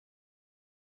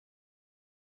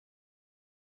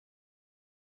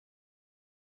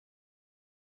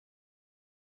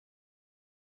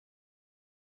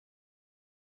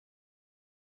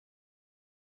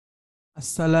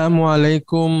আসসালামু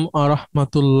আলাইকুম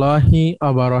আরহামাতুল্লাহি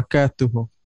আবারাকাতুহু।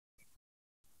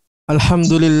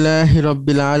 আলহামদুলিল্লাহি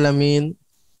রাব্বিল আলামিন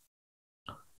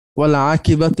ওয়াল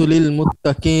আকিবাতু লিল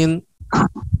মুত্তাকিন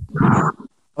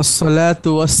আসসালাতু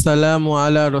ওয়াসসালামু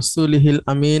আলা রাসূলিহিল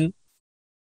আমিন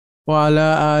ওয়া আলা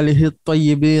আলিহিত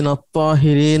তাইয়্যিবিন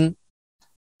আত-তাহিরিন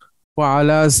ওয়া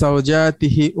আলা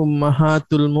যাওজাতিহি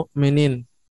উম্মাহাতুল মুমিনিন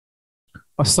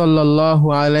ওয়া সাল্লাল্লাহু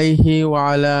আলাইহি ওয়া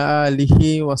আলা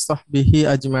আলিহি ওয়া সাহবিহি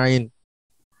আজমাইন।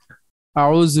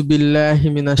 আউযু বিল্লাহি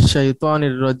মিনাশ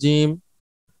শাইতানির রাজীম।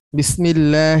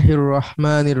 বিসমিল্লাহির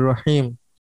রহমানির রহিম।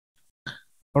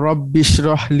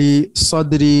 রব্বিশরাহ লি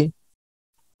সাদরি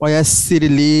ওয়া ইয়াসসির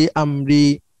লি আমরি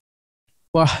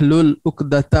ওয়াহলুল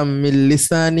উকদাতাম মিন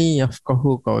লিসানি ইয়াফকাহু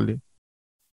কওলি।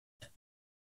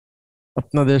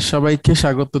 আপনাদের সবাইকে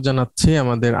স্বাগত জানাচ্ছি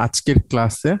আমাদের আজকের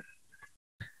ক্লাসে।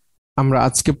 আমরা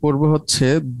আজকে পড়ব হচ্ছে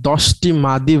 10টি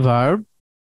মাদি ভার্ব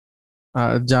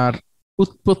যার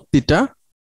উৎপত্তিটা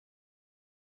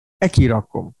একই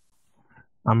রকম।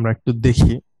 আমরা একটু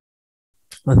দেখি।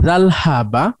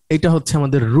 জালহাবা এটা হচ্ছে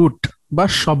আমাদের রুট বা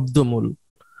শব্দমূল।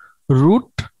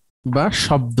 রুট বা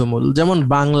শব্দমূল, যেমন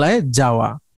বাংলায় যাওয়া,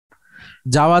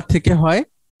 যাওয়া থেকে হয়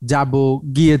যাব,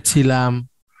 গিয়েছিলাম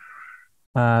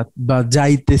বা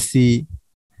যাইতেছি,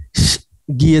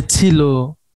 গিয়েছিল,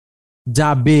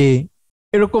 যাবে,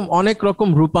 এরকম অনেক রকম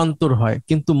রূপান্তর হয়,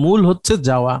 কিন্তু মূল হচ্ছে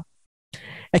যাওয়া।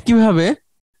 একইভাবে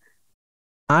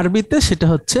আরবিতে সেটা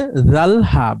হচ্ছে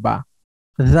জালহাবা,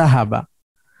 জাহাবা।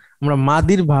 আমরা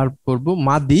মাদির ভার্ব করব।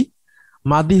 মাদি,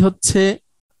 মাদি হচ্ছে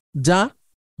যা,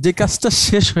 যে কাজটা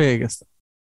শেষ হয়ে গেছে,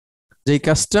 যে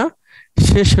কাজটা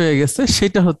শেষ হয়ে গেছে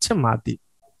সেটা হচ্ছে মাদি।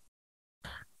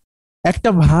 একটা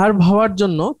ভার্ব হওয়ার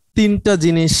জন্য তিনটা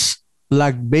জিনিস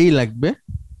লাগবেই লাগবে,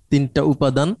 তিনটা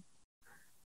উপাদান।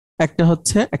 একটা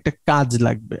হচ্ছে একটা কাজ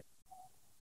লাগবে,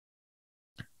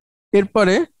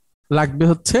 এরপরে লাগবে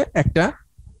হচ্ছে একটা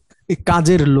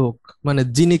কাজের লোক, মানে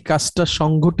যিনি কাজটা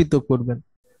সংগঠিত করবেন,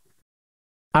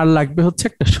 আর লাগবে হচ্ছে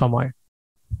একটা সময়।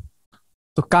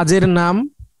 তো কাজের নাম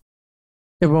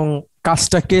এবং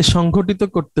কাজটা কে সংগঠিত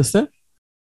করতেছে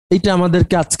এইটা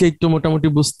আমাদেরকে আজকে একটু মোটামুটি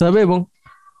বুঝতে হবে, এবং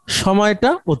সময়টা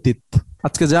অতীত।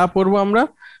 আজকে যা পড়বো আমরা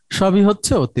সবই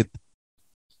হচ্ছে অতীত।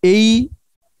 এই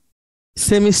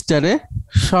সেমিস্টারে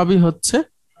সবই হচ্ছে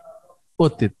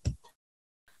অতীত,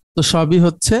 তো সবই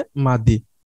হচ্ছে মাদি।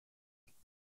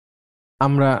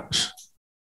 আমরা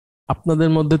আপনাদের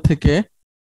মধ্যে থেকে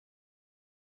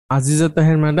আজিজা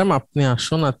তাহের ম্যাডাম, আপনি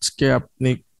আসুন আজকে।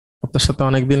 আপনার সাথে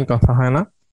অনেকদিন কথা হয় না,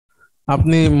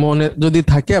 আপনি মনে যদি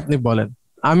থাকে আপনি বলেন।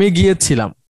 আমি গিয়েছিলাম।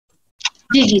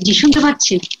 জি জি জি, শুনতে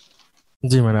পাচ্ছি।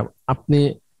 জি ম্যাডাম, আপনি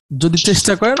যদি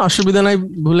চেষ্টা করেন, অসুবিধা নাই,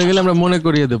 ভুলে গেলে আমরা মনে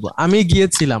করিয়ে দেব। আমি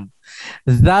গিয়েছিলাম।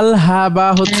 জালহাবা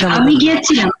হচ্ছে আমি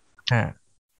গিয়েছিলাম। হ্যাঁ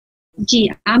জি,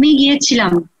 আমি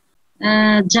গিয়েছিলাম।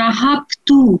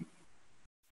 জাহাবতু,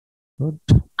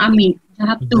 আমি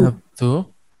জাহাবতু। তো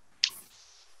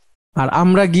আর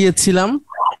আমরা গিয়েছিলাম।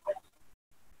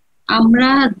 আমরা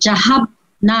জাহাব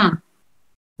না,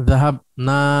 জাহাব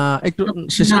না, একটু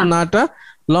শেষের নাটা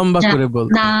লম্বা করে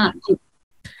বলতে। না।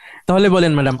 তাহলে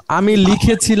বলেন ম্যাডাম, আমি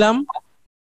লিখেছিলাম।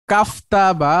 কাফতা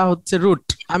বা হচ্ছে রুট।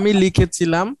 আমি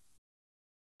লিখেছিলাম।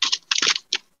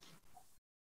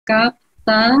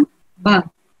 কাতাবা,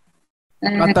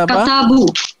 কাতাবা, কাতাবু।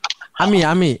 আমি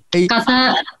এই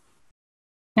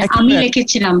আমি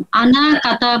লিখেছিলাম। আনা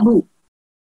কাতাবু,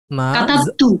 না,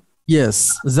 কাতাবতু। ইয়েস,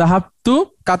 জাহাবতু,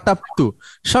 কাতাবতু,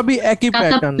 সবই একই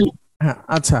প্যাটার্ন। হ্যাঁ,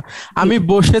 আচ্ছা। আমি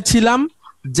বসেছিলাম।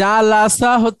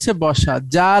 জালাসা হচ্ছে বসা,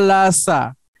 জালাসা।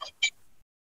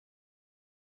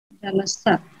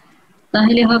 জালাসা,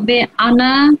 তাহলে হবে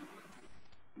আনা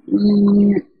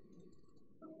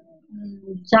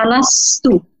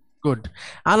জালাস্তু। গুড।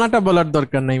 আনাটা বলার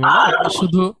দরকার নাই, মানে আপনি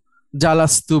শুধু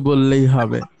জালাস্তু বললেই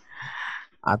হবে।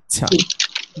 আচ্ছা।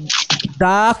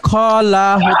 দাখলা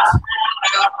হচ্ছে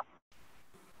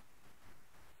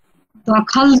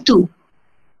দাখালতু,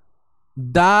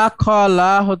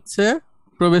 দাখলা হচ্ছে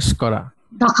প্রবেশ করা।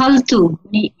 দাখালতু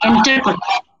এন্টার করা।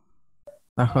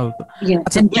 দাখালতু।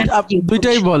 আচ্ছা,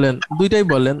 দুইটাই বলেন, দুইটাই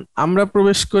বলেন। আমরা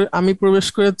প্রবেশ করে, আমি প্রবেশ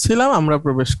করেছিলাম, আমরা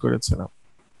প্রবেশ করেছিলাম।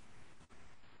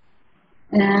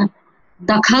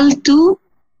 দাখালতু,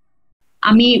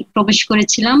 আমি প্রবেশ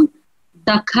করেছিলাম।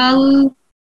 দাখাল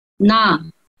না,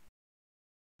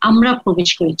 আমরা প্রবেশ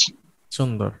করেছিলাম।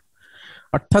 সুন্দর।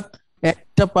 অর্থাৎ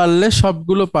একটা পারলে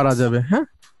সবগুলো পারা যাবে। হ্যাঁ,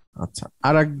 আচ্ছা।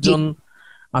 আর একজন,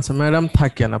 আচ্ছা ম্যাডাম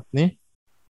থাকেন আপনি।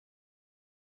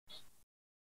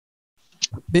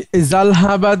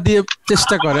 জালহাবা দিয়ে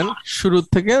চেষ্টা করেন শুরু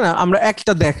থেকে। না, আমরা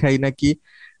একটা দেখাই নাকি?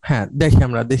 হ্যাঁ দেখি,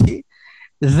 আমরা দেখি।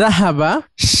 জাহাবা,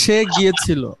 সে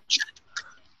গিয়েছিল।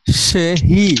 সে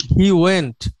he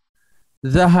went,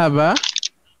 জাহাবা,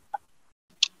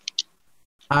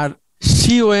 R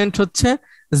she went হচ্ছে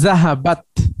জাহাবাত,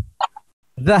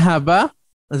 জাহাবা,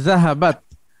 জাহাবাত।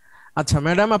 আচ্ছা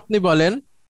ম্যাডাম আপনি বলেন,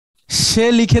 সে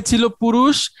লিখেছিল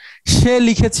পুরুষ, সে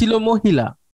লিখেছিল মহিলা।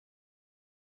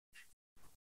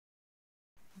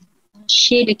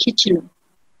 সে লিখেছিল,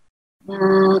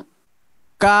 আহ,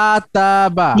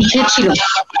 কাতাবা। লিখেছিল,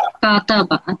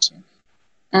 কাতাবা। আচ্ছা,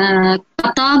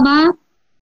 কাতাবা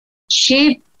সে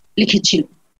লিখেছিল,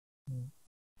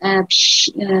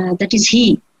 দ্যাট ইজ হি।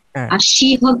 হ্যাঁ, আর শি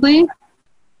হবে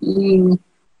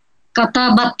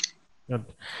কাতাবাত।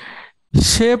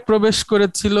 সে প্রবেশ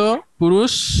করেছিল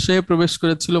পুরুষ, সে প্রবেশ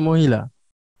করেছিল মহিলা।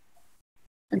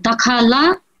 দাখালা,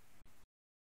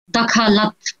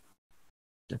 দাখালাত।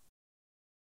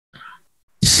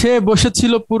 সে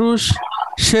বসেছিল পুরুষ,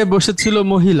 সে বসেছিল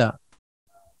মহিলা।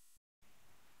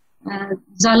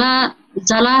 জালা,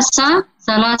 জালাসা,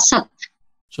 জালাসাত।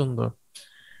 সুন্দর।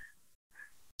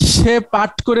 সে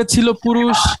পাঠ করেছিল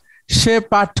পুরুষ, সে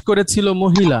পাঠ করেছিল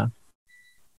মহিলা।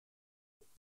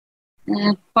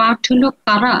 পাঠ হলো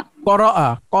কারা, করআ,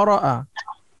 করআ।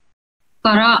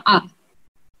 কারা আ,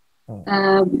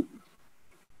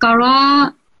 কারা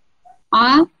আ,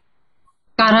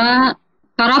 কারা,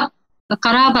 কারাব,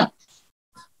 কারাবাত।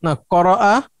 না,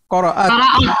 করআ, করআত।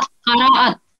 কারাআত,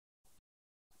 কারাআত,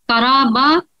 কারাবা,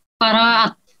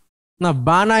 কারাআত। না,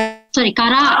 বানায়। সরি,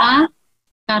 কারাআ,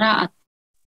 কারাআত,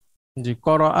 জি,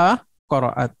 করআ,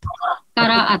 করআত।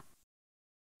 কারাআত।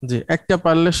 জি, একটা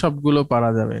পারলে সবগুলো পারা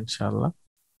যাবে ইনশাআল্লাহ।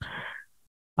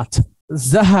 আচ্ছা,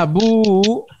 জাহাবু,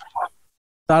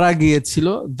 তারা গিয়েছিল,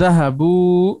 জাহাবু।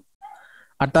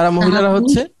 আর তারা মহিলারা জাহাবু,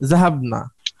 হচ্ছে জাহাবনা।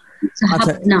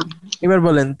 আচ্ছা, জাহাবনা। এবার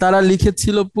বলেন, তারা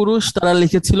লিখেছিল পুরুষ, তারা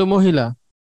লিখেছিল মহিলা।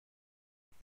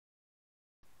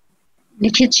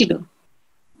 লিখেছিল,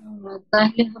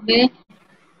 তাহলে হবে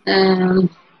আহ,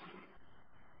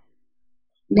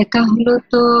 লেখা হলো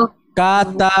তো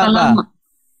কাতাবা, কালাম।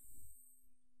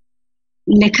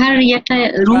 লেখার ইয়েটা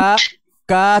রুট,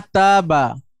 কাতাবা।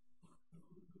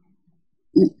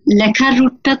 লেখার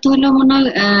রুটটা তো হলো মনে হয়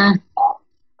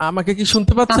আমাকে কি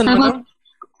শুনতে পাচ্ছেন কাতাবা, ম্যাডাম?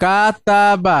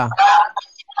 কাতাবা।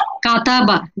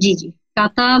 কাতাবা। জি জি,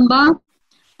 কাতাবা,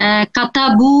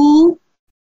 কাতাবু,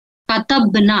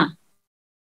 কাতাবনা,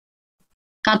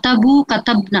 কাতাবু,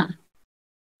 কাতাবনা।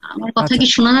 আমার কথা আচ্ছা, কি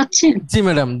শোনা যাচ্ছে? জি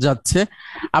ম্যাডাম যাচ্ছে।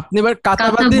 আপনি এবার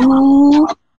কাতাবা দিয়ে, কাতাবু।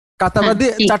 কাতাবা হ্যাঁ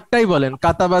দিয়ে ঠিক। চারটাই বলেন,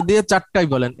 কাতাবা দিয়ে চারটাই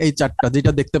বলেন, এই চারটা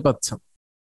যেটা দেখতে পাচ্ছেন।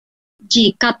 জি,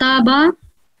 কাতাবা,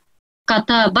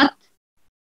 কাতাবাত,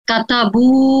 কাতাবু,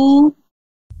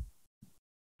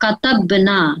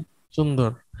 কাতাবনা।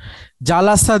 সুন্দর।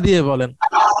 জালাসা দিয়ে বলেন।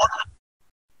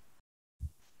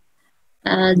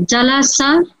 জালাসা,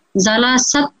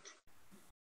 জালাসাত,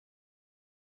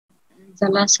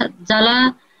 জালাসাত,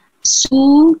 জালাসু,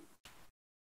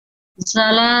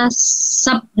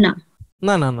 জালাসাবনা।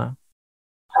 না না না,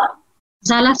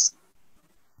 জালাস,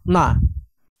 না,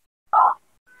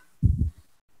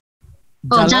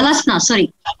 ও জালাস। জালাস না, সরি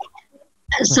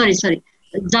সরি সরি,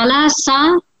 জালাসা,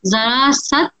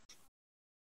 জালাসাত,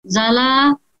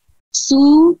 জালাসু,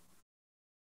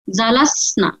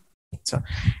 জালাসনা। আচ্ছা,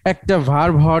 একটা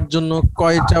ভার্ব হওয়ার জন্য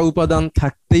কয়টা উপাদান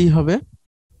থাকতেই হবে?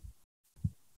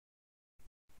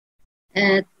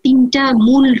 তিনটা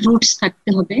মূল রুটস থাকতে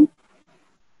হবে,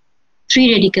 থ্রি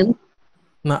রেডিক্যাল।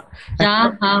 না, যা,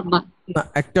 একটা, হা, বা। না,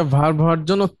 একটা ভার্ব হওয়ার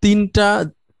জন্য তিনটা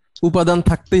উপাদান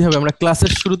থাকতেই হবে, আমরা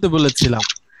ক্লাসের শুরুতে বলেছিলাম।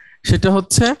 সেটা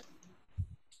হচ্ছে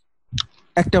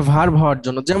একটা ভার্ব হওয়ার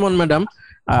জন্য, যেমন ম্যাডাম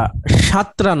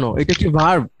সাঁতরানো, এটা কি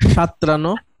ভার্ব?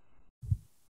 সাঁতরানো।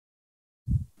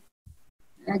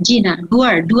 জি না,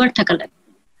 ডুয়ার, ডুয়ার থাকা লাগবে।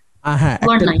 হ্যাঁ,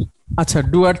 ডুয়ার একটা। নাই। আচ্ছা,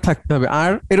 ডুয়ার থাকতে হবে,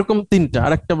 আর এরকম তিনটা,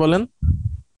 আর একটা বলেন।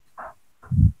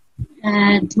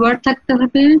 ডুয়ার থাকতে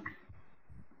হবে,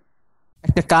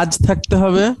 একটা কাজ থাকতে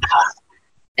হবে,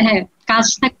 হ্যাঁ কাজ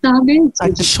থাকতে হবে,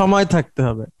 একটা সময় থাকতে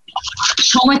হবে।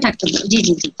 সময় থাকতে হবে। জি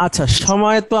জি জি। আচ্ছা,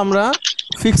 সময় তো আমরা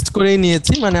ফিক্সড করেই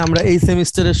নিয়েছি, মানে আমরা এই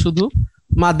সেমিস্টারে শুধু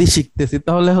মাদি শিখতেছি,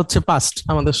 তাহলে হচ্ছে পাস্ট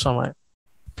আমাদের সময়।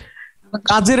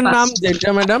 কাজের নাম যেটা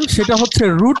ম্যাডাম, সেটা হচ্ছে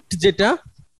রুট, যেটা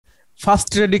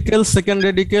ফার্স্ট রেডিকেল, সেকেন্ড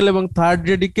রেডিকেল এবং থার্ড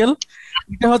রেডিকেল,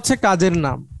 এটা হচ্ছে কাজের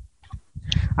নাম।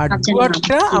 আর কাজের নাম,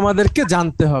 ডুয়ারটা আমাদেরকে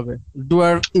জানতে হবে,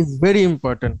 ডুয়ার ইজ ভেরি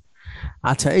ইম্পর্টেন্ট।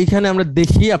 আচ্ছা, এইখানে আমরা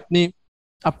দেখি, আপনি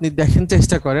আপনি দেখেন,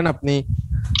 চেষ্টা করেন, আপনি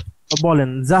বলেন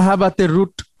জাহাবাতের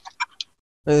রুট,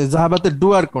 জাহাবাতের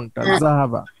ডুয়ার কোনটা?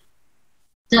 জাহাবা।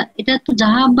 এটা তো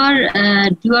জাহাবার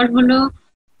ডুয়ার হলো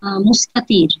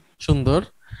মুস্তাতির। সুন্দর।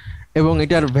 এবং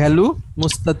এটার ভ্যালু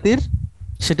মুস্তাতির,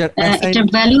 সেটার এটার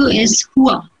ভ্যালু ইজ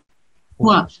হুয়া,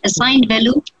 হুয়া assigned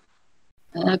value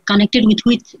connected with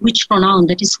which pronoun,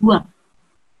 that is huwa.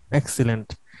 Excellent.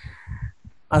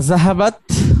 জাহাবাত,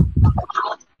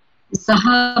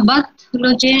 জাহাবাত হলো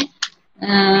যে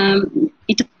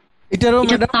এটা এটারও এটা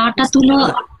ম্যাডাম তাটা তুলো,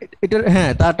 এটার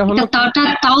হ্যাঁ তাটা হলো এটা তাটা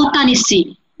তাও তানিসি,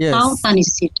 Yes. তাও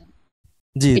তানিসি এটা।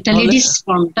 জি এটা তাহলে লেডিস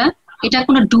ফর্মটা, এটা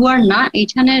কোনো ডুয়ার না,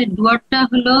 এখানে ডুয়ারটা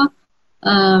হলো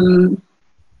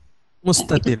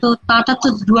মুস্তাতির। তো তাটা তো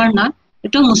ডুয়ার না,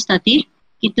 এটাও মুস্তাতির,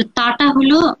 কিন্তু তাটা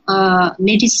হলো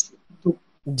লেডিস।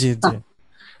 জি জি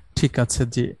ঠিক আছে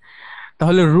জি।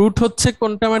 তাহলে রুট হচ্ছে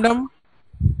কোনটা ম্যাডাম?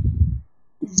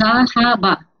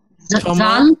 জাহাবা, সময়,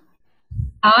 জাল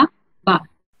হা বা।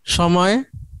 সময়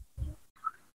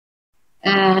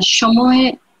সময়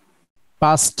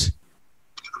পাস্ট,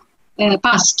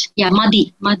 পাস্ট, মাদি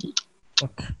মাদি।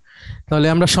 ওকে তাহলে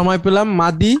আমরা সময় পেলাম,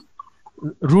 মাদি,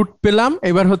 রুট পেলাম,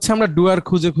 এবার হচ্ছে আমরা ডুয়ার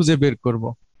খুঁজে খুঁজে বের করব।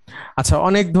 আচ্ছা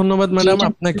অনেক ধন্যবাদ ম্যাডাম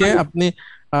আপনাকে, আপনি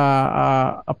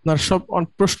আপনার সব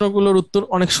প্রশ্নগুলোর উত্তর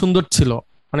অনেক সুন্দর ছিল,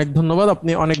 অনেক ধন্যবাদ,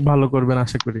 আপনি অনেক ভালো করবেন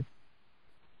আশা করি।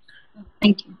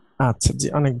 Thank you. আচ্ছা জি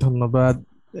অনেক ধন্যবাদ।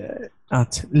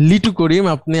 আচ্ছা লিটু করিম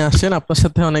আপনি আসেন, আপনার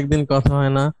সাথে অনেকদিন কথা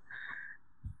হয় না।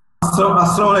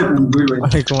 আসসালামু আলাইকুম দুই ভাই।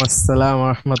 ওয়ালাইকুম আসসালাম ওয়া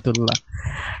রাহমাতুল্লাহ।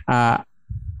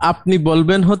 আপনি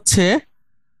বলবেন হচ্ছে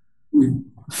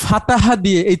ফাতাহা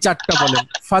দিয়ে এই চারটা বলেন।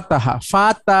 ফাতাহা,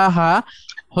 ফাতাহা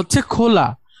হচ্ছে খোলা,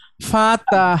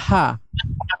 ফাতাহা।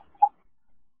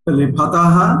 তাহলে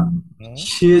ফাতাহা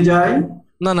সে যায়,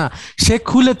 না না সে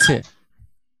খুলেছে,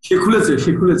 সে খুলেছে,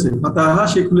 সে খুলেছে, ফাতাহা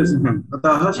সে খুলেছে, হ্যাঁ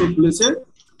ফাতাহা সে খুলেছে,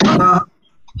 ফাতাহা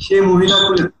সে মহিলা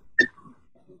খুলেছে,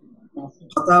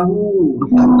 ফাতাহু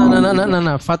না না না না না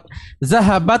না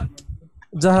জাহাবাত,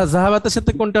 জাহাবাতের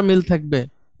সাথে কোনটা মিল থাকবে?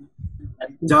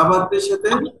 জাবাতের সাথে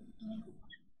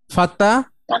ফাতা,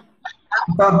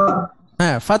 ফাতাহা,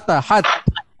 হ্যাঁ ফাতাহাত।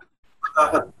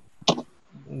 ফাতাহা,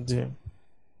 জি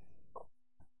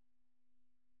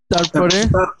তারপরে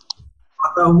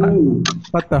ফাতাহু,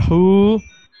 ফাতাহু,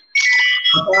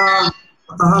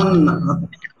 ফাতাহান্না,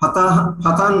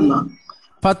 ফাতাহান্না,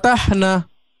 ফাতাহনা,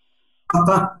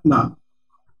 ফাতাহনা,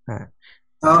 হ্যাঁ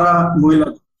তারা মহিলা,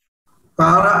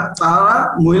 তারা তারা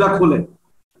মহিলা খোলে,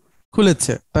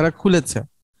 খুলেছে, তারা খুলেছে।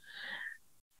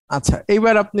 আচ্ছা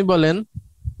এইবার আপনি বলেন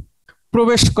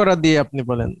প্রবেশ করা দিয়ে, আপনি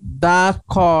বলেন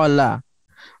দাখলা,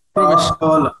 প্রবেশ,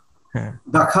 হ্যাঁ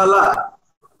দাখালা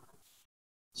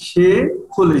সে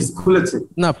খুলেছে,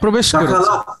 না প্রবেশ করেছে,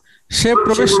 দাখালা সে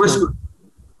প্রবেশ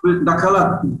করে, দাখালা,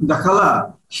 দাখালা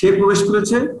সে প্রবেশ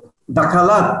করেছে,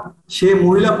 দাখালাত সে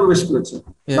মহিলা প্রবেশ করেছে,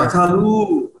 Yes. দাখালু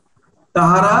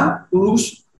তাহারা পুরুষ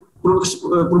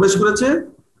প্রবেশ করেছে,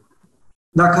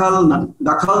 দাখালনা,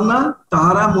 দাখালনা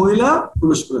তাহারা মহিলা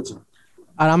প্রবেশ করেছে।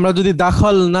 আর আমরা যদি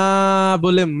দাখল না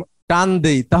বলে টান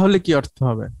দেই তাহলে কি অর্থ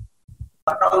হবে?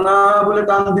 দাখালনা বলে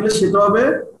টান দিলে সেটা হবে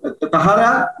তাহারা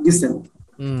গেছেন,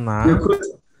 না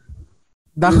খুলেছে,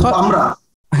 দাখল, আমরা,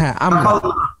 হ্যাঁ আমরা,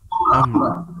 দাখালনা আমরা।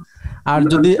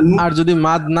 আর যদি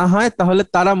মাদ না হয় তাহলে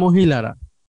তারা মহিলারা,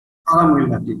 তারা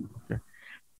মহিলা।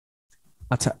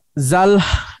 আচ্ছা জাল,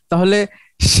 তাহলে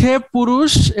সে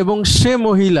পুরুষ এবং সে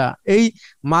মহিলা, এই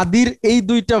মাদির এই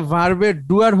দুইটা ভার্বের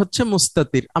ডুয়ার হচ্ছে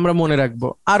মুস্তাতির, আমরা মনে রাখবো,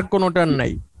 আর কোনোটার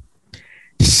নাই।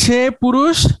 সে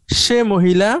পুরুষ সে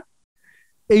মহিলা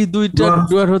এই দুইটা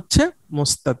ডুয়ার হচ্ছে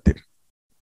মুস্তাতির।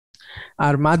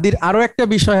 আর মাদির আরো একটা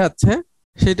বিষয় আছে,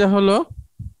 সেটা হলো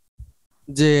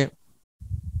যে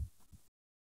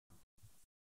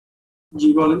জি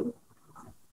বলেন।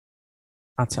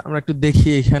 আচ্ছা আমরা একটু দেখি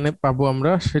এখানে পাবো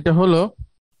আমরা, সেটা হলো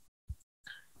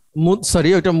সরি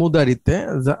ওটা মুদারিতে,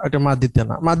 ওটা মাদিতে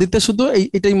না, মাদিতে শুধু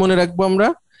এটাই মনে রাখবো আমরা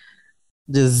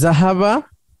যে জাহাবা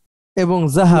এবং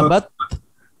জাহাবাত,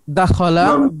 দাখলা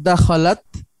দাখলাত,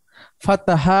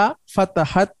 ফাতাহা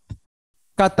ফাতাহাত,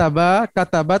 কাতাবা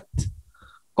কাতাবাত,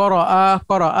 করাআ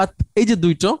করাআত, এই যে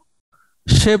দুইটো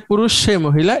সে পুরুষ সে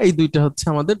মহিলা, এই দুইটা হচ্ছে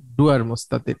আমাদের ডুয়ার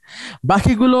মুস্তাতির।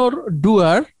 বাকিগুলোর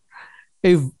ডুয়ার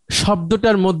এই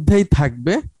শব্দটার মধ্যেই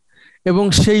থাকবে এবং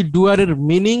সেই ডুয়ারের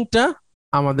মিনিংটা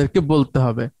আমাদেরকে বলতে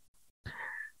হবে।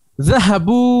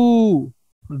 জাহাবু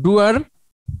ডুয়ার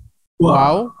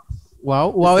ওয়াও, ওয়াও,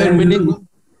 ওয়াও এর মিনিং,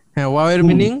 হ্যাঁ ওয়াও এর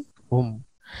মিনিং হুম।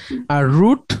 আর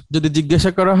রুট যদি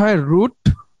জিজ্ঞাসা করা হয়, রুট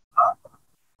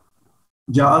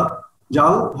জাল,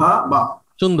 জাল হা বা,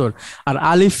 সুন্দর। আর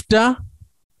আলিফটা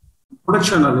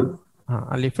প্রোটেকশন, আলিফ, হ্যাঁ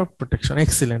আলিফ অফ প্রোটেকশন,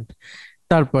 এক্সিলেন্ট।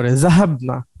 তারপরে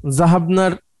জাহাবনা,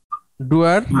 জাহাবনার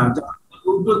ডুয়ার, হ্যাঁ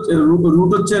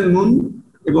রুট হচ্ছে নুন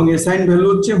এবং অ্যাসাইন ভ্যালু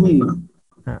হচ্ছে হুন্না,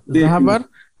 হ্যাঁ জাহাবার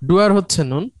ডুয়ার হচ্ছে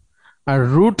নুন, আর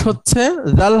রুট হচ্ছে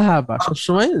জালহাবা,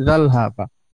 সবসময় জালহাবা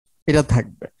এটা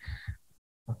থাকবে।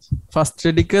 ফার্স্ট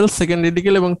রেডিকেল, সেকেন্ড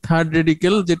রেডিকেল এবং থার্ড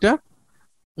রেডিকেল যেটা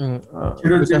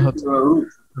সেটা হচ্ছে এটা হচ্ছে রুট।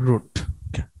 রুট।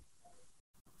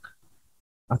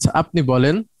 আচ্ছা আপনি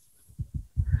বলেন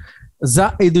যা,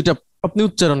 এই দুইটা আপনি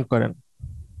উচ্চারণ করেন।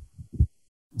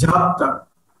 ঝাপটা,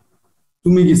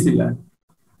 তুমি গেছিলা,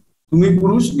 তুমি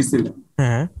পুরুষ গেছিলা।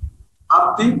 হ্যাঁ,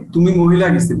 আপনি, তুমি মহিলা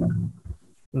গেছিলা।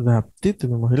 রাপ্তি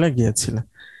তুমি মহিলা গিয়েছিলে।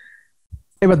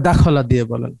 এবার দাখলা দিয়ে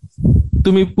বলেন,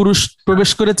 তুমি পুরুষ প্রবেশ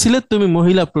করেছিলে, তুমি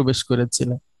মহিলা প্রবেশ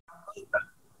করেছিলে।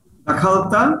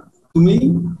 দাখালতা, তুমি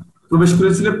প্রবেশ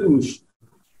করেছিলে পুরুষ।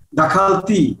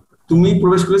 দাখালতি, তুমি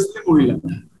প্রবেশ করেছিলে মহিলা।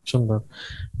 সুন্দর।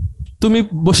 তুমি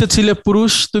বসেছিলে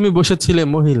পুরুষ, তুমি বসেছিলে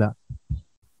মহিলা।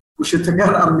 বসে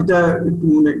থাকার আরবিটা একটু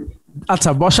মনে।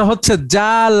 আচ্ছা, বসা হচ্ছে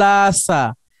জালাসা।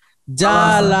 জালাসা,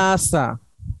 জালাসা।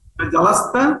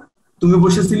 জালাস্তা, তুমি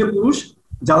বসেছিলে পুরুষ।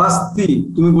 জালাস্তি,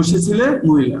 তুমি বসেছিলে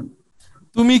মহিলা।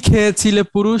 তুমি খেয়েছিলে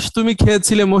পুরুষ, তুমি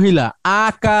খেয়েছিলে মহিলা।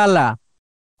 আকালা।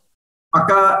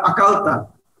 আকালতা,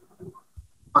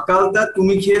 আকালতা,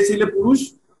 তুমি খেয়েছিলে পুরুষ।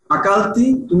 আকালতি,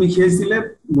 তুমি খেয়েছিলে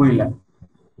মহিলা।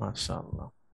 মাশাআল্লাহ।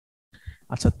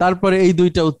 আচ্ছা, তারপরে এই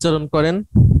দুইটা উচ্চারণ করেন।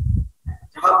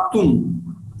 জাহাবতুম,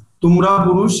 তোমরা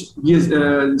পুরুষ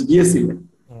গিয়েছিলে।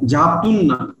 জাহাবতুন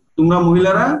না, তোমরা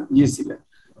মহিলারা গিয়েছিলে।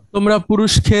 তোমরা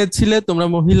পুরুষ খেয়েছিলে, তোমরা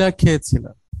মহিলা খেয়েছিলে।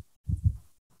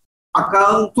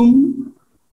 আকালতুম,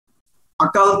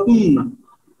 আকালতুম না।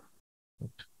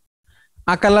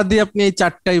 আকালা দিয়ে আপনি এই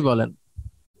চারটাই বলেন।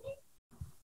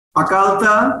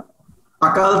 আকালতা,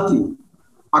 আকালতি,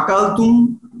 আকালতুম,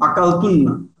 আকালতুন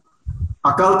না।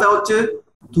 আকালতা হচ্ছে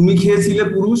তুমি খেয়েছিলে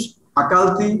পুরুষ।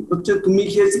 আকালতি হচ্ছে তুমি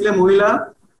খেয়েছিলে মহিলা।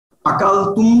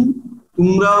 আকালতুম,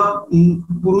 তোমরা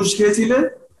পুরুষ খেয়েছিলে।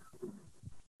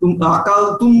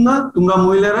 আকালতুম না, তোমরা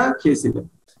মহিলারা খেয়েছিলে।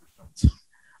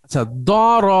 আচ্ছা,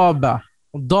 দরবা।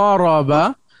 দরবা,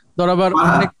 দরবার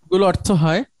মারহা, অনেকগুলো অর্থ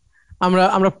হয়। আমরা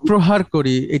আমরা প্রহার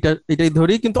করি, এটাই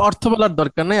ধরি, কিন্তু অর্থ বলার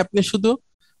দরকার নাই, আপনি শুধু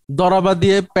দরবা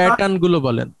দিয়ে প্যাটার্ন গুলো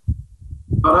বলেন।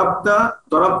 দরাবতা,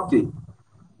 দরাবতি,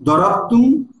 দরাবতুম,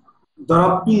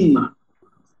 দরাবতুন না।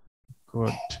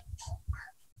 গুড।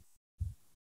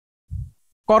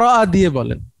 করা দিয়ে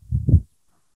বলেন।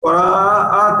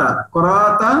 করাআতা,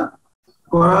 করাআতা,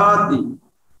 করাআতি,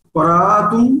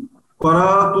 করাআতুম,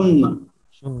 করাআতুন না।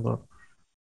 সুন্দর।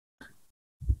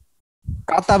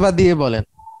 কাতাবা দিয়ে বলেন।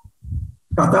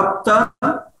 কাতাবতা,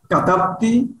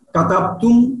 কাতাবতি,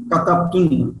 কাতাবতুম, কাতাবতুন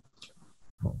না।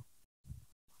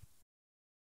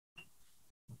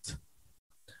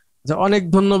 অনেক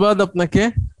ধন্যবাদ আপনাকে।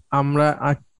 আমরা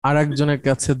আর একজনের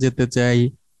কাছে যেতে চাই।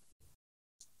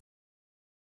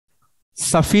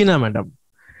 সাফিনা ম্যাডাম।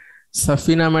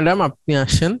 সাফিনা ম্যাডাম, আপনি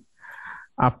আসেন,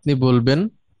 আপনি বলবেন।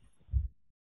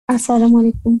 আসসালামু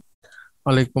আলাইকুম।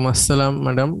 ওয়ালাইকুম আসসালাম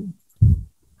ম্যাডাম।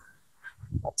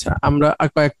 আচ্ছা, আমরা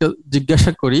কয়েকটা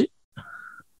জিজ্ঞাসা করি।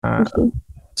 আহ, জি,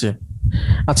 জি।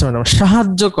 আচ্ছা ম্যাডাম,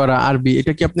 সাহায্য করা আরবি,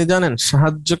 এটা কি আপনি জানেন?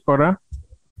 সাহায্য করা।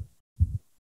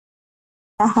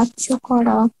 সাহায্য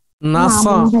করা না,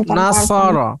 নাসা, মনে হয় জানতে পারবো না।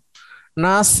 নাসারা,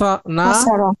 নাসা, না,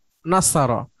 নাসারা,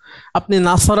 নাসারা। আপনি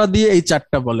নাসারা দিয়ে এই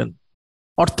চারটা বলেন,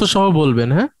 অর্থ সহ বলবেন,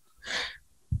 হ্যাঁ?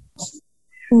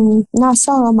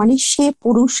 নাসারা মানে সে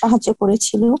পুরুষ সাহায্য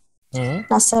করেছিল। হুম।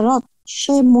 নাসারত,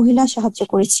 সে মহিলা সাহায্য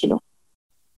করেছিল।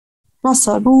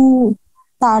 নাসারু,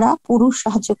 তারা পুরুষ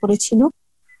সাহায্য করেছিল।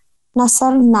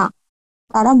 নাসার না,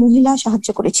 তারা মহিলা সাহায্য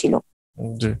করেছিল।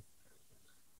 জি।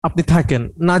 আপনি থাকেন।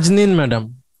 নাজনীন ম্যাডাম।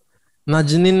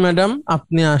 নাজনীন ম্যাডাম,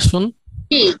 আপনি আসুন।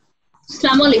 জি,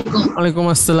 আসসালামু আলাইকুম। ওয়ালাইকুম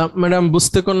আসসালাম ম্যাডাম,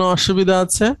 বুঝতে কোনো অসুবিধা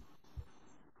আছে?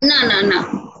 না না না।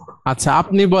 আচ্ছা,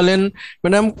 আপনি বলেন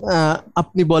ম্যাডাম।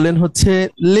 আপনি বলেন হচ্ছে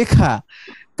লেখা,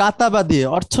 কাতাবা দিয়ে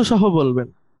অর্থ সহ বলবেন।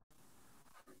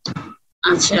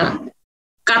 আচ্ছা,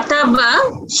 কাতাবা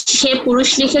সে পুরুষ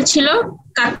লিখেছিল।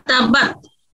 কাতাবাত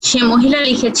সে মহিলা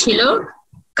লিখেছিল।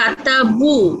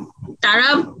 কাতাবু তারা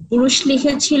পুরুষ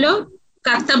লিখেছিল।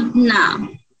 কাতাবনা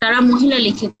তারা মহিলা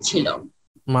লিখেছিল।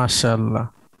 মাশাআল্লাহ।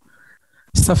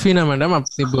 সাফিনা ম্যাডাম,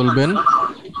 আপনি বলবেন।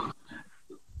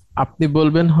 আপনি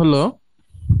বলবেন হলো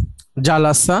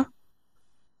জালাসা,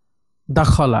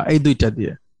 দাখলা, এই দুইটা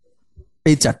দিয়ে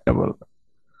এই চারটা বলবেন।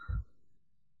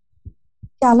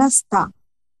 জালাস্তা,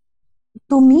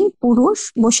 তুমি পুরুষ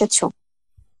বসেছো।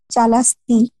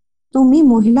 জালাস্তি, তুমি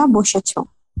মহিলা বসেছো।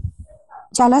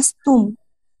 জালাস্তুম,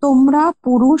 তোমরা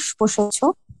পুরুষ বসেছো।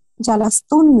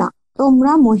 জালাস্তুন না,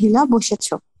 তোমরা মহিলা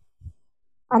বসেছো।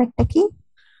 আরেকটা কি?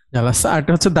 জালাসা, আর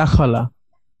একটা হচ্ছে দাখলা।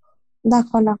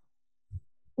 দাখলা,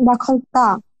 দাখলতা,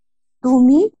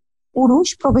 তুমি পুরুষ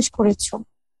প্রবেশ করেছো।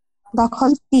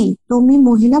 দাখলতি, তুমি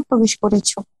মহিলা প্রবেশ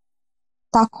করেছো।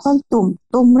 দাখলতুম,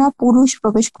 তোমরা পুরুষ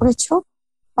প্রবেশ করেছো।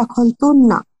 দাখলতুন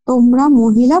না, তোমরা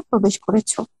মহিলা প্রবেশ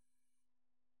করেছো।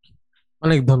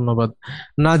 অনেক ধন্যবাদ।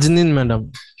 নাজনীন ম্যাডাম,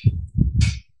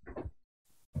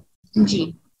 জি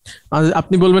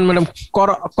আপনি বলবেন ম্যাডাম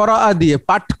করা দিয়ে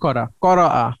পাঠ করা, করা।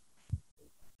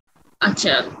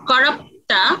 আচ্ছা,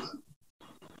 করাপ্তা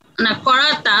না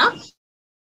করাতা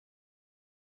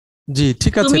জি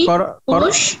ঠিক আছে। তুমি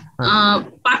পুরুষ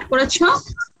পাঠ করেছো,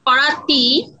 করাতি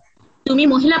তুমি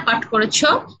মহিলা পাঠ করেছো,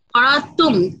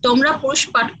 করাতুম তোমরা পুরুষ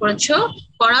পাঠ করেছো,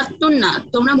 করাতুন না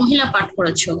তোমরা মহিলা পাঠ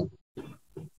করেছো।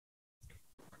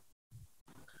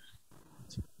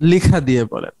 লেখা দিয়ে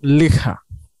বলেন, লেখা।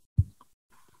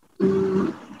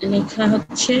 লেখা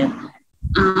হচ্ছে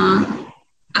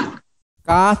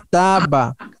কাতাবা।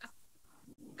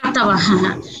 কাতাবা, হ্যাঁ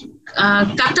হ্যাঁ,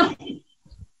 কাতাব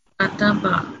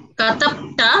কাতাবা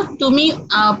কাতাবটা তুমি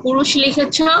পুরুষ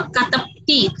লিখেছো,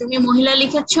 কাতাবতি তুমি মহিলা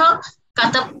লিখেছো,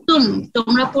 কাতাবতুম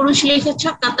তোমরা পুরুষ লিখেছো,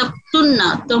 কাতাবতুন না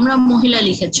তোমরা মহিলা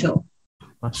লিখেছো।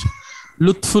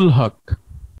 লুৎফুল হক।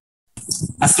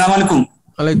 আসসালামু আলাইকুম।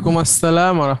 ওয়ালাইকুম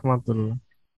আসসালাম ওয়া রাহমাতুল্লাহ।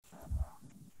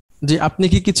 জি আপনি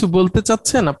কি কিছু বলতে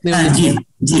চাচ্ছেন? আপনি জি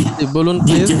জি বলুন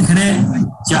প্লিজ। এখানে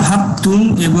জাহাবতুম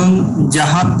এবং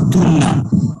জাহাবতুন্না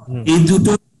এই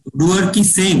দুটো ডুয়ার কি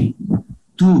সেম?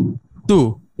 টু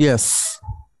ইয়েস,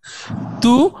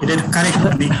 টু এটার কারেক্ট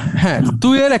মানে হ্যাঁ, টু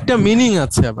এর একটা মিনিং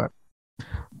আছে আবার।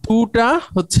 টুটা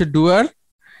হচ্ছে ডুয়ার,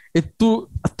 এই টু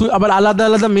আবার আলাদা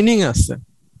আলাদা মিনিং আছে।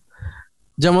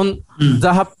 যেমন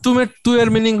জাহাবতুমের টু এর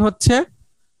মিনিং হচ্ছে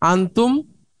আনতুম,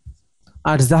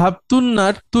 আর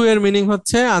জাহাবতুন্নার টু এর মিনিং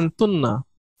হচ্ছে আনতুন্না।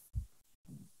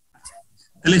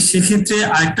 তাহলে সেক্ষেত্রে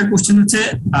আরেকটা কোশ্চেন হচ্ছে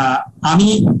আমি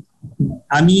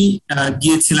আমি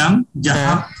গিয়েছিলাম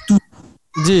জাহাবতু,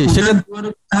 জি সেটা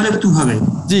তাহলে টু হবে।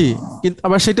 জি, কিন্তু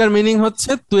আবার সেটার মিনিং হচ্ছে,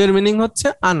 টু এর মিনিং হচ্ছে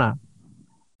আনা।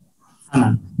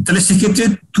 তাহলে সেক্ষেত্রে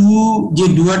টু যে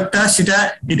ডুয়ারটা সেটা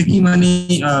এটা কি মানে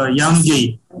ইয়া অনুযায়ী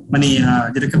মানে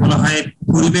যেটাকে বলা হয়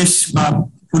পরিবেশ বা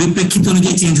পরিপ্রেক্ষিত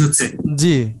অনুযায়ী চেঞ্জ হচ্ছে?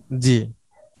 জি জি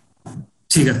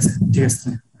ঠিক আছে ঠিক আছে।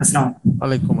 আসসালামু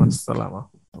আলাইকুম আসসালাম।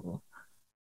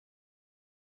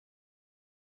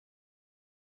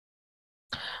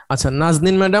 আচ্ছা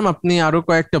নাজনীন ম্যাডাম, আপনি আরো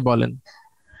কয়েকটা বলেন।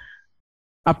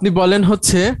 আপনি বলেন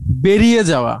হচ্ছে বেরিয়ে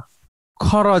যাওয়া,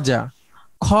 খরজা।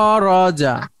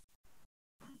 খরজা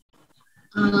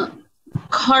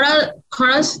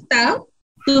খরস্তা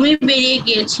তুমি বেরিয়ে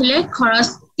গিয়েছিলে,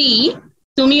 খরস্তি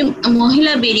তুমি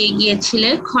মহিলা বেরিয়ে গিয়েছিলে,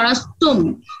 খরস্তুম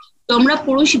তোমরা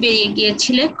পুরুষ বেরিয়ে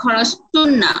গিয়েছিলে, খরস্তুন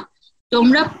না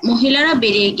তোমরা মহিলারা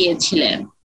বেরিয়ে গিয়েছিলে।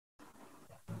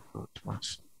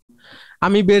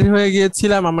 আমি বের হয়ে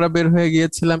গিয়েছিলাম, আমরা বের হয়ে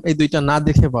গিয়েছিলাম, এই দুইটা না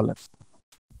দেখে বলেন।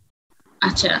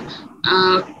 আচ্ছা,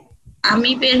 আমি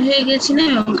বের হয়ে গিয়েছিলাম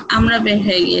এবং আমরা বের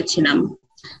হয়ে গিয়েছিলাম।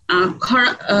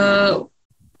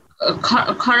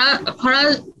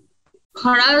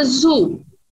 খরাজু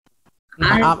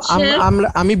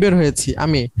আমি বের হয়েছি,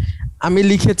 আমি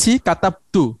লিখেছি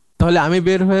কাতাবতু, তাহলে আমি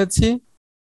বের হয়েছি।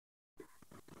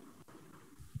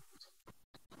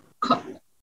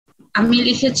 আমি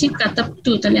লিখেছি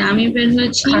কাতাবতু, তাহলে আমি বের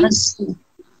হয়েছি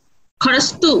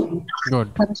খরস্তু। গুড।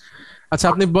 আচ্ছা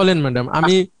আপনি বলেন ম্যাডাম,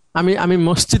 আমি আমি আমি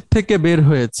মসজিদ থেকে বের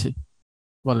হয়েছি,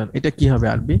 বলেন এটা কি হবে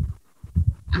আরবি?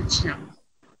 আচ্ছা,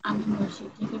 আমি মসজিদ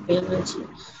থেকে বের হয়েছি,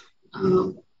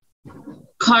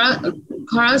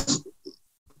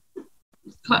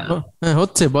 হ্যাঁ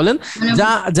হচ্ছে, বলেন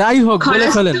যাই হোক বলে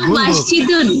ফেলেন।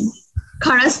 মসজিদুন,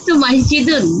 খরস্তু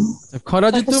মসজিদুন।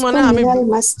 খরজতু মানে আমি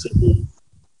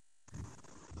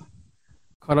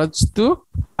খরজতু।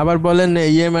 আবার বলেন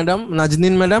ইয়ে ম্যাডাম,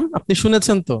 নাজনীন ম্যাডাম আপনি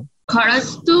শুনেছেন তো?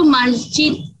 খরস্তু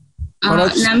মসজিদ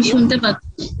নাম শুনতে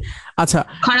পাচ্ছি। আচ্ছা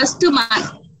খরস্তু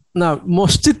না,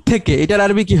 মসজিদ থেকে এটার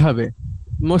আরবি কি হবে?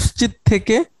 মসজিদ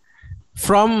থেকে,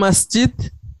 ফ্রম মসজিদ,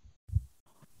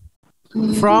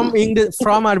 ফ্রম ইংরেজি,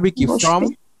 ফ্রম আরবি কি? ফ্রম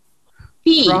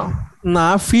না,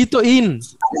 ফি তো ইন,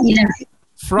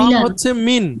 ফ্রম হচ্ছে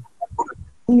মিন।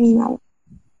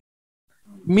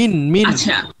 মিন মিন।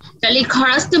 আচ্ছা তাহলে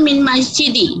খরস্তু মিন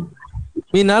মসজিদি,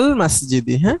 মিনাল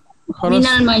মসজিদি। হ্যাঁ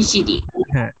মিনাল মসজিদি।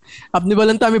 হ্যাঁ আপনি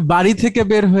বলেন তো আমি বাড়ি থেকে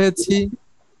বের হয়েছি,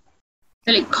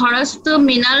 তাহলে খরস্তু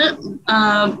মিনাল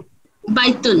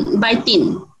বাইতিন।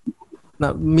 না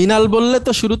মিনাল বললে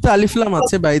তো শুরুতে আলিফ লাম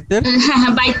আছে বাইতের। হ্যাঁ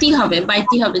হ্যাঁ বাইতি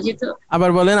হবে যেহেতু। আবার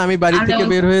বলেন আমি বাড়ি থেকে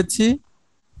বের হয়েছি,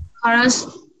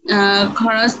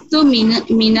 খরস্তু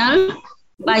মিনাল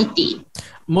বাইতি।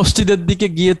 মসজিদের দিকে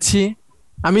গিয়েছি,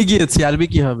 আমি গিয়েছি আরবি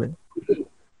কি হবে?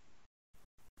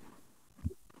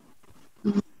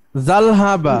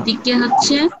 জালহাবা দিকে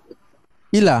হচ্ছে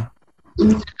ইলা।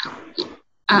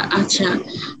 আচ্ছা,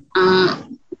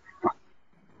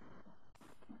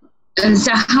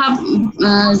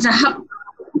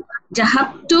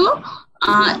 জাহাবতু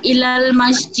ইলাল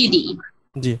মসজিদি।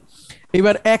 জি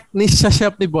এবার এক নিঃশ্বাসে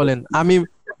আপনি বলেন, আমি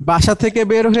বাসা থেকে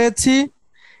বের হয়েছি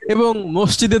এবং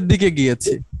মসজিদের দিকে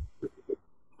গিয়েছি।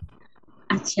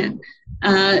 আচ্ছা,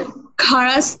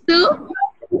 খরাস্তু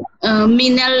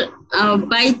মিনাল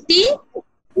বাইতি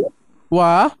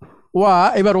ওয়া ওয়া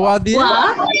এবার ওয়া দিয়ে ওয়া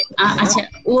আচ্ছা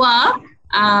ওয়া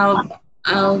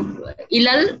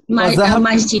ইলাল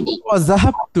মসজিদি ওয়া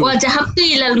যাহাবতু। ওয়া যাহাবতু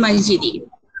ইলাল মসজিদি।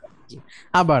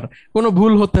 আবার কোনো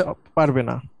ভুল হতে পারবে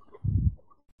না।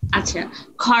 আচ্ছা,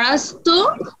 খরাস্তু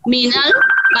মিনাল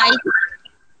বাইতি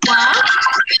ওয়া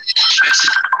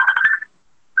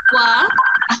ওয়া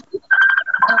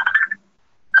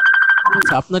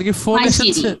আচ্ছা, আপনার কি ফোন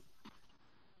এসেছে?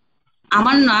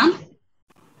 আমার না।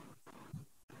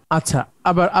 আচ্ছা,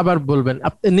 আবার আবার বলবেন,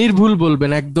 আপনি নির্ভুল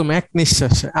বলবেন একদম এক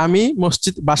নিঃশ্বাসে, আমি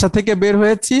বাসা থেকে বের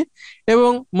হয়েছি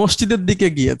এবং মসজিদের দিকে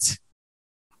গিয়েছি।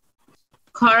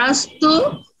 খরাস্তু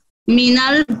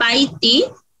মিনাল বাইতি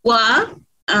ওয়া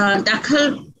দাখাল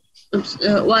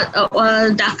ওয়া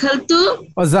দাখালতু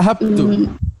ওয়া যাহাবতু।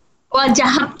 ওয়া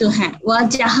যাহাবতু, হ্যাঁ ওয়া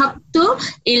যাহাবতু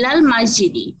ইলাল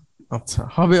মসজিদি। আচ্ছা,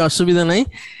 হবে, অসুবিধা নাই।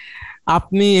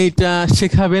 আপনি এইটা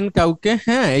শেখাবেন কাউকে,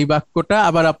 হ্যাঁ, এই বাক্যটা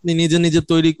আবার আপনি নিজে নিজে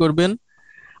তৈরি করবেন।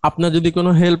 আপনার যদি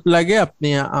কোনো হেল্প লাগে আপনি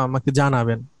আমাকে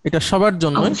জানাবেন, এটা সবার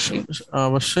জন্য।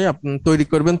 অবশ্যই আপনি তৈরি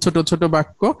করবেন ছোট ছোট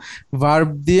বাক্য ভার্ব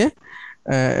দিয়ে,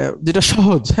 যেটা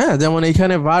সহজ। হ্যাঁ, যেমন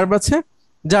এইখানে ভার্ব আছে,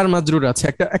 জার মাজরুর আছে,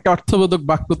 একটা একটা অর্থবোধক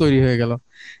বাক্য তৈরি হয়ে গেল।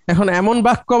 এখন এমন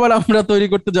বাক্য আবার আমরা তৈরি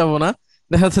করতে যাব না,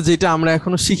 দেখা যাচ্ছে যেটা আমরা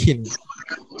এখনো শিখিনি।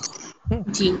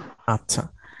 আচ্ছা,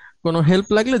 কোনো হেল্প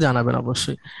লাগলে জানাবেন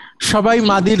অবশ্যই। সবাই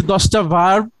মাদির 10টা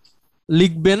ভার্ব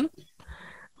লিখবেন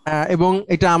এবং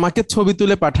এটা আমাকে ছবি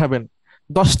তুলে পাঠাবেন,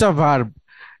 10টা ভার্ব।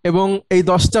 এবং এই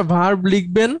 10টা ভার্ব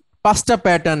লিখবেন 5টা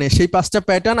প্যাটার্নে। সেই 5টা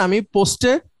প্যাটার্ন আমি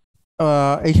পোস্টে,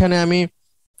 এইখানে আমি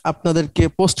আপনাদেরকে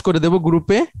পোস্ট করে দেব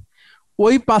গ্রুপে।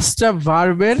 ওই 5টা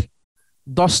ভার্বের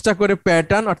 10টা করে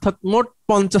প্যাটার্ন, অর্থাৎ মোট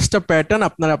 50টা প্যাটার্ন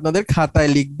আপনারা আপনাদের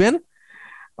খাতায় লিখবেন।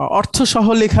 অর্থ সহ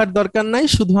লেখার দরকার নাই,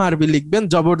 শুধু আরবি লিখবেন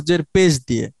জবরজের পেজ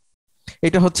দিয়ে।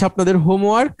 এটা হচ্ছে আপনাদের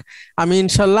হোমওয়ার্ক। আমি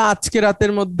ইনশাল্লাহ আজকে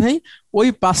রাতের মধ্যেই ওই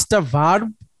 5টা ভার্ব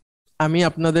আমি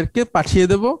আপনাদেরকে পাঠিয়ে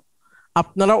দেব।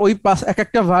 আপনারা ওই এক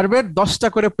একটা ভার্বের 10টা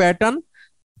করে প্যাটার্ন,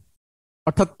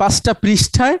 অর্থাৎ 5টা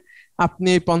পৃষ্ঠায় আপনি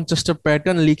এই 50টা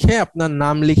প্যাটার্ন লিখে আপনার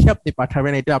নাম লিখে আপনি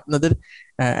পাঠাবেন। এটা আপনাদের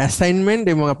অ্যাসাইনমেন্ট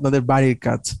এবং আপনাদের বাড়ির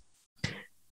কাজ।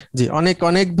 জি, অনেক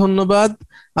অনেক ধন্যবাদ।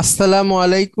 আসসালামু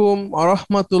আলাইকুম ওয়া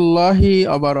রাহমাতুল্লাহি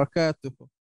ওয়া বারাকাতুহু।